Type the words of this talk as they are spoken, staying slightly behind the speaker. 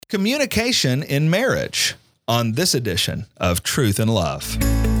Communication in marriage on this edition of Truth and Love.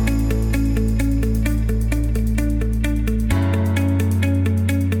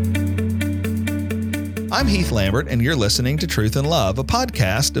 I'm Heath Lambert, and you're listening to Truth and Love, a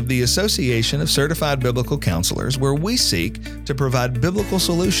podcast of the Association of Certified Biblical Counselors, where we seek to provide biblical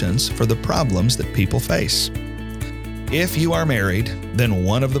solutions for the problems that people face. If you are married, then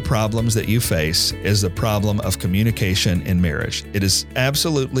one of the problems that you face is the problem of communication in marriage. It is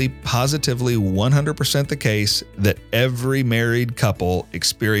absolutely, positively, 100% the case that every married couple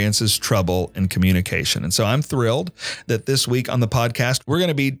experiences trouble in communication. And so I'm thrilled that this week on the podcast, we're going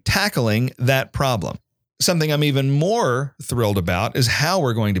to be tackling that problem. Something I'm even more thrilled about is how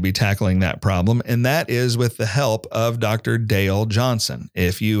we're going to be tackling that problem, and that is with the help of Dr. Dale Johnson.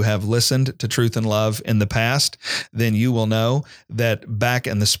 If you have listened to Truth and Love in the past, then you will know that back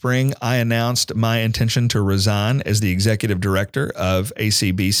in the spring, I announced my intention to resign as the executive director of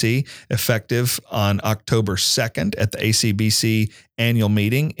ACBC, effective on October 2nd at the ACBC annual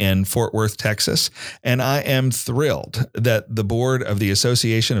meeting in Fort Worth, Texas. And I am thrilled that the board of the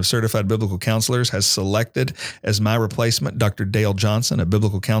Association of Certified Biblical Counselors has selected as my replacement Dr. Dale Johnson, a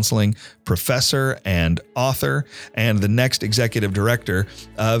biblical counseling professor and author, and the next executive director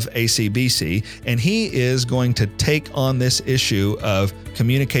of ACBC. And he is going to take on this issue of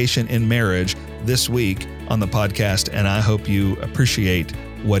communication in marriage this week on the podcast. And I hope you appreciate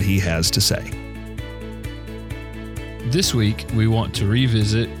what he has to say. This week, we want to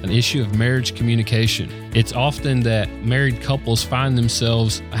revisit an issue of marriage communication. It's often that married couples find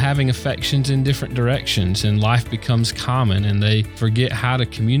themselves having affections in different directions, and life becomes common, and they forget how to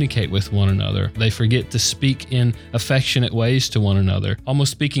communicate with one another. They forget to speak in affectionate ways to one another,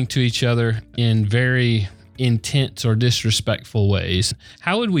 almost speaking to each other in very intense or disrespectful ways.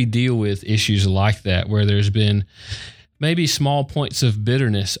 How would we deal with issues like that, where there's been maybe small points of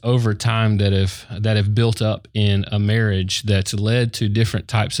bitterness over time that have built up in a marriage that's led to different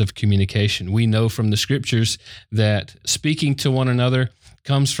types of communication? We know from the scriptures that speaking to one another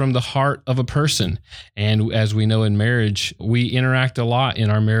comes from the heart of a person. And as we know in marriage, we interact a lot in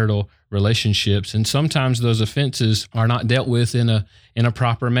our marital relationships, and sometimes those offenses are not dealt with in a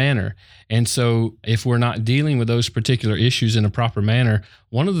proper manner. And so if we're not dealing with those particular issues in a proper manner,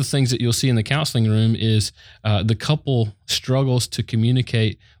 one of the things that you'll see in the counseling room is the couple struggles to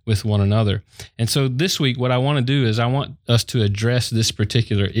communicate with one another. And so this week, what I want to do is I want us to address this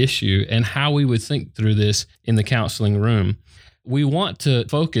particular issue and how we would think through this in the counseling room. We want to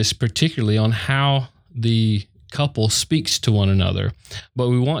focus particularly on how the couple speaks to one another, but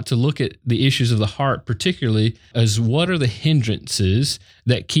we want to look at the issues of the heart, particularly as what are the hindrances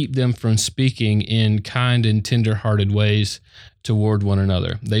that keep them from speaking in kind and tender-hearted ways toward one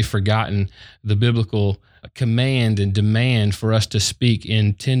another. They've forgotten the biblical command and demand for us to speak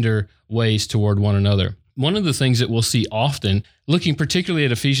in tender ways toward one another. One of the things that we'll see often, looking particularly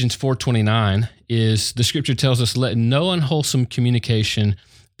at Ephesians 4:29, is the scripture tells us, "Let no unwholesome communication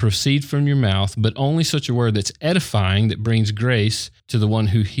proceed from your mouth, but only such a word that's edifying, that brings grace to the one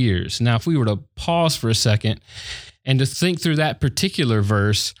who hears." Now, if we were to pause for a second and to think through that particular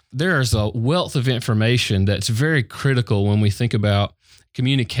verse, there is a wealth of information that's very critical when we think about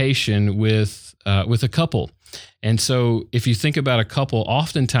communication with a couple. And so if you think about a couple,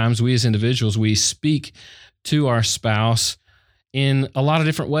 oftentimes we as individuals, we speak to our spouse in a lot of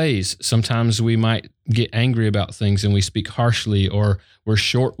different ways. Sometimes we might get angry about things and we speak harshly, or we're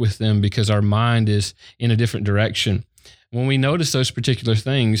short with them because our mind is in a different direction. When we notice those particular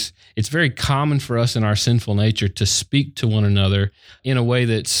things, it's very common for us in our sinful nature to speak to one another in a way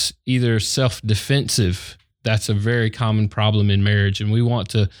that's either self-defensive. That's a very common problem in marriage, and we want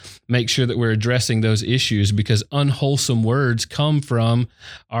to make sure that we're addressing those issues, because unwholesome words come from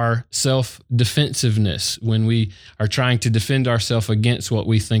our self-defensiveness when we are trying to defend ourselves against what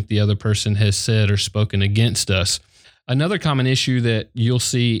we think the other person has said or spoken against us. Another common issue that you'll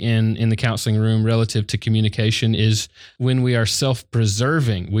see in the counseling room relative to communication is when we are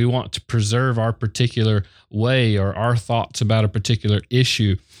self-preserving. We want to preserve our particular way or our thoughts about a particular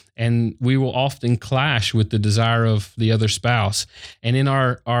issue, and we will often clash with the desire of the other spouse. And in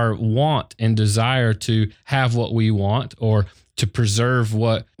our want and desire to have what we want or to preserve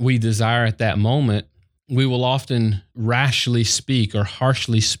what we desire at that moment, we will often rashly speak or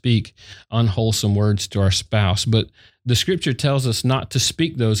harshly speak unwholesome words to our spouse. But the scripture tells us not to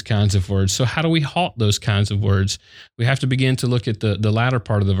speak those kinds of words. So how do we halt those kinds of words? We have to begin to look at the latter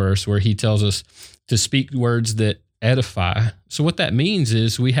part of the verse where he tells us to speak words that edify. So what that means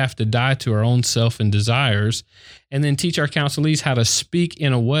is we have to die to our own self and desires, and then teach our counselees how to speak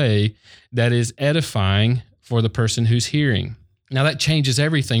in a way that is edifying for the person who's hearing. Now that changes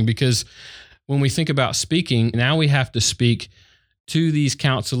everything, because when we think about speaking, now we have to speak to these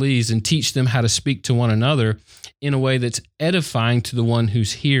counselees and teach them how to speak to one another in a way that's edifying to the one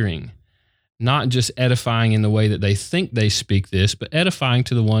who's hearing. Not just edifying in the way that they think they speak this, but edifying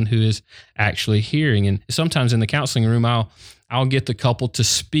to the one who is actually hearing. And sometimes in the counseling room, I'll get the couple to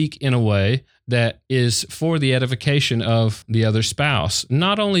speak in a way that is for the edification of the other spouse,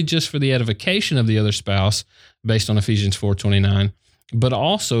 not only just for the edification of the other spouse based on Ephesians 4:29, but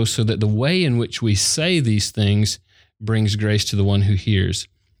also so that the way in which we say these things brings grace to the one who hears.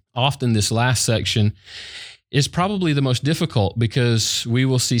 Often this last section is probably the most difficult, because we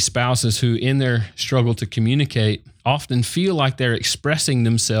will see spouses who, in their struggle to communicate, often feel like they're expressing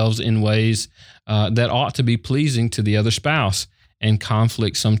themselves in ways that ought to be pleasing to the other spouse, and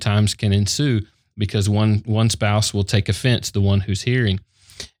conflict sometimes can ensue because one spouse will take offense, the one who's hearing.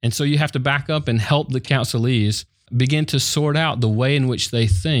 And so you have to back up and help the counselees begin to sort out the way in which they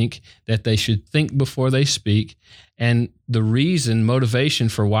think that they should think before they speak, and the motivation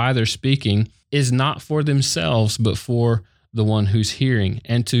for why they're speaking is not for themselves, but for the one who's hearing,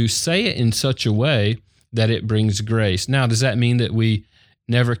 and to say it in such a way that it brings grace. Now, does that mean that we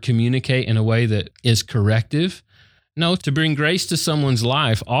never communicate in a way that is corrective? No, to bring grace to someone's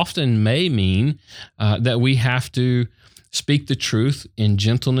life often may mean that we have to speak the truth in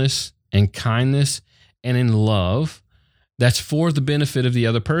gentleness and kindness and in love. That's for the benefit of the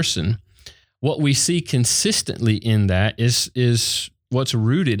other person. What we see consistently in that is what's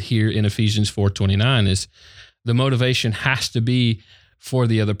rooted here in Ephesians 4:29, is the motivation has to be for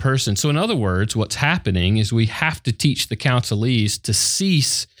the other person. So in other words, what's happening is we have to teach the counselees to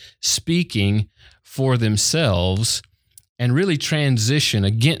cease speaking for themselves and really transition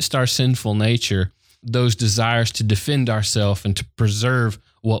against our sinful nature, those desires to defend ourselves and to preserve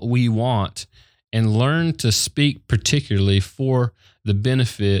what we want, and learn to speak particularly for the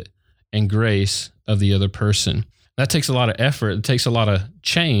benefit and grace of the other person. That takes a lot of effort. It takes a lot of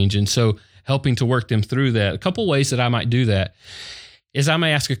change. And so helping to work them through that, a couple ways that I might do that is I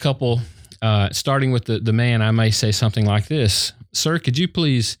may ask a couple, starting with the man, I may say something like this: "Sir, could you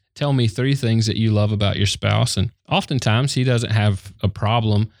please tell me 3 things that you love about your spouse?" And oftentimes he doesn't have a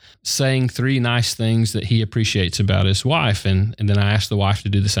problem saying 3 nice things that he appreciates about his wife. And then I ask the wife to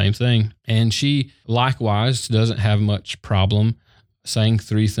do the same thing. And she likewise doesn't have much problem saying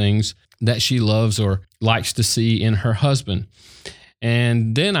 3 things that she loves or likes to see in her husband.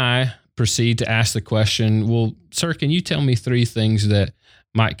 And then I proceed to ask the question, "Well, sir, can you tell me 3 things that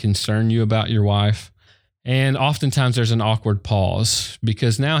might concern you about your wife?" And oftentimes there's an awkward pause,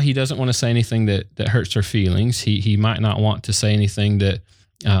 because now he doesn't want to say anything that hurts her feelings. He might not want to say anything that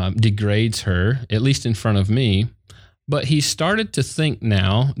degrades her, at least in front of me. But he started to think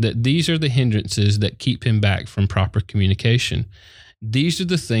now that these are the hindrances that keep him back from proper communication. These are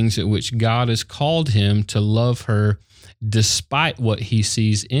the things at which God has called him to love her despite what he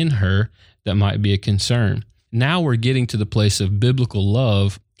sees in her that might be a concern. Now we're getting to the place of biblical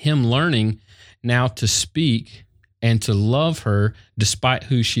love, him learning now to speak and to love her despite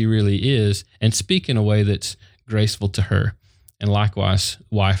who she really is, and speak in a way that's graceful to her, and likewise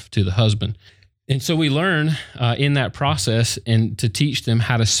wife to the husband. And so we learn in that process and to teach them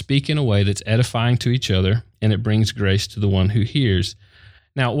how to speak in a way that's edifying to each other, and it brings grace to the one who hears.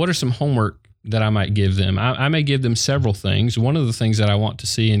 Now, what are some homework that I might give them? I may give them several things. One of the things that I want to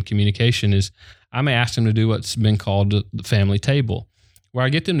see in communication is I may ask them to do what's been called the family table, where I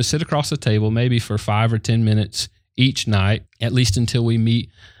get them to sit across the table maybe for 5 or 10 minutes each night, at least until we meet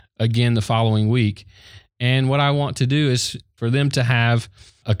again the following week. And what I want to do is for them to have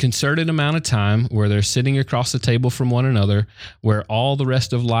a concerted amount of time where they're sitting across the table from one another, where all the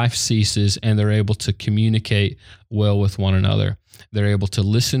rest of life ceases, and they're able to communicate well with one another. They're able to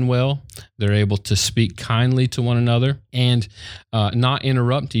listen well. They're able to speak kindly to one another, and not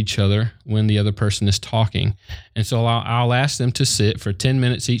interrupt each other when the other person is talking. And so I'll ask them to sit for 10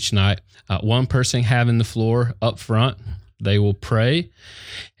 minutes each night, one person having the floor up front. They will pray,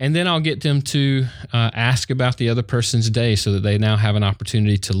 and then I'll get them to ask about the other person's day, so that they now have an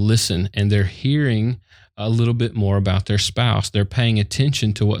opportunity to listen, and they're hearing a little bit more about their spouse. They're paying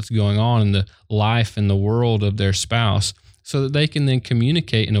attention to what's going on in the life and the world of their spouse, so that they can then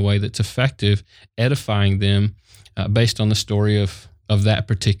communicate in a way that's effective, edifying them based on the story of that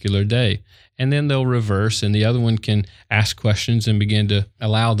particular day. And then they'll reverse, and the other one can ask questions and begin to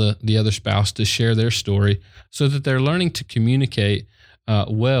allow the other spouse to share their story, so that they're learning to communicate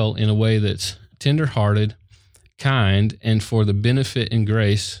well in a way that's tenderhearted, kind, and for the benefit and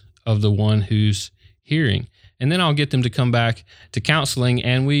grace of the one who's hearing. And then I'll get them to come back to counseling,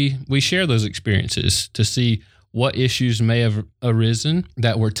 and we share those experiences to see what issues may have arisen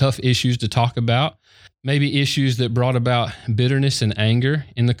that were tough issues to talk about, maybe issues that brought about bitterness and anger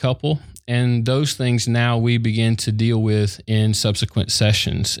in the couple. And those things now we begin to deal with in subsequent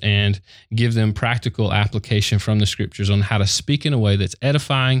sessions and give them practical application from the scriptures on how to speak in a way that's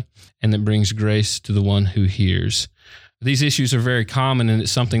edifying and that brings grace to the one who hears. These issues are very common, and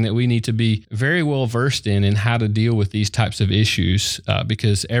it's something that we need to be very well versed in how to deal with these types of issues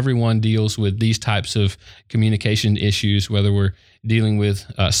because everyone deals with these types of communication issues, whether we're dealing with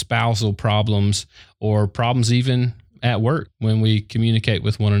spousal problems or problems even at work when we communicate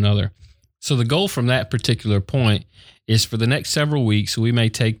with one another. So the goal from that particular point is for the next several weeks, we may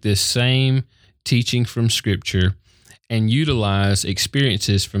take this same teaching from Scripture and utilize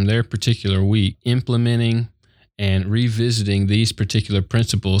experiences from their particular week, implementing and revisiting these particular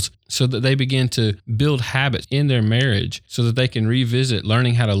principles so that they begin to build habits in their marriage so that they can revisit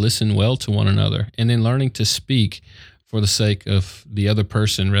learning how to listen well to one another and then learning to speak for the sake of the other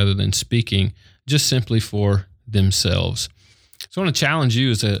person rather than speaking just simply for themselves. So I want to challenge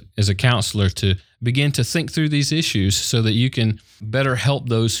you as a counselor to begin to think through these issues so that you can better help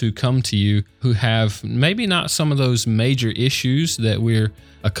those who come to you who have maybe not some of those major issues that we're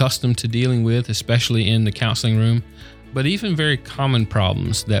accustomed to dealing with, especially in the counseling room, but even very common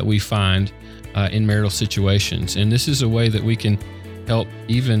problems that we find in marital situations. And this is a way that we can help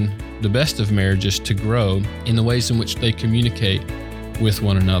even the best of marriages to grow in the ways in which they communicate with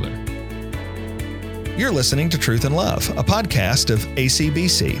one another. You're listening to Truth and Love, a podcast of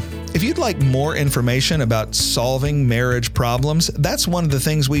ACBC. If you'd like more information about solving marriage problems, that's one of the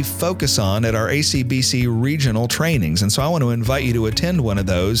things we focus on at our ACBC regional trainings. And so I want to invite you to attend one of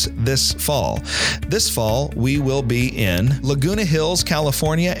those this fall. This fall, we will be in Laguna Hills,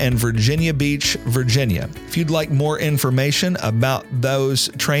 California, and Virginia Beach, Virginia. If you'd like more information about those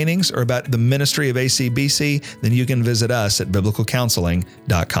trainings or about the ministry of ACBC, then you can visit us at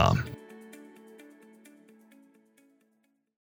biblicalcounseling.com.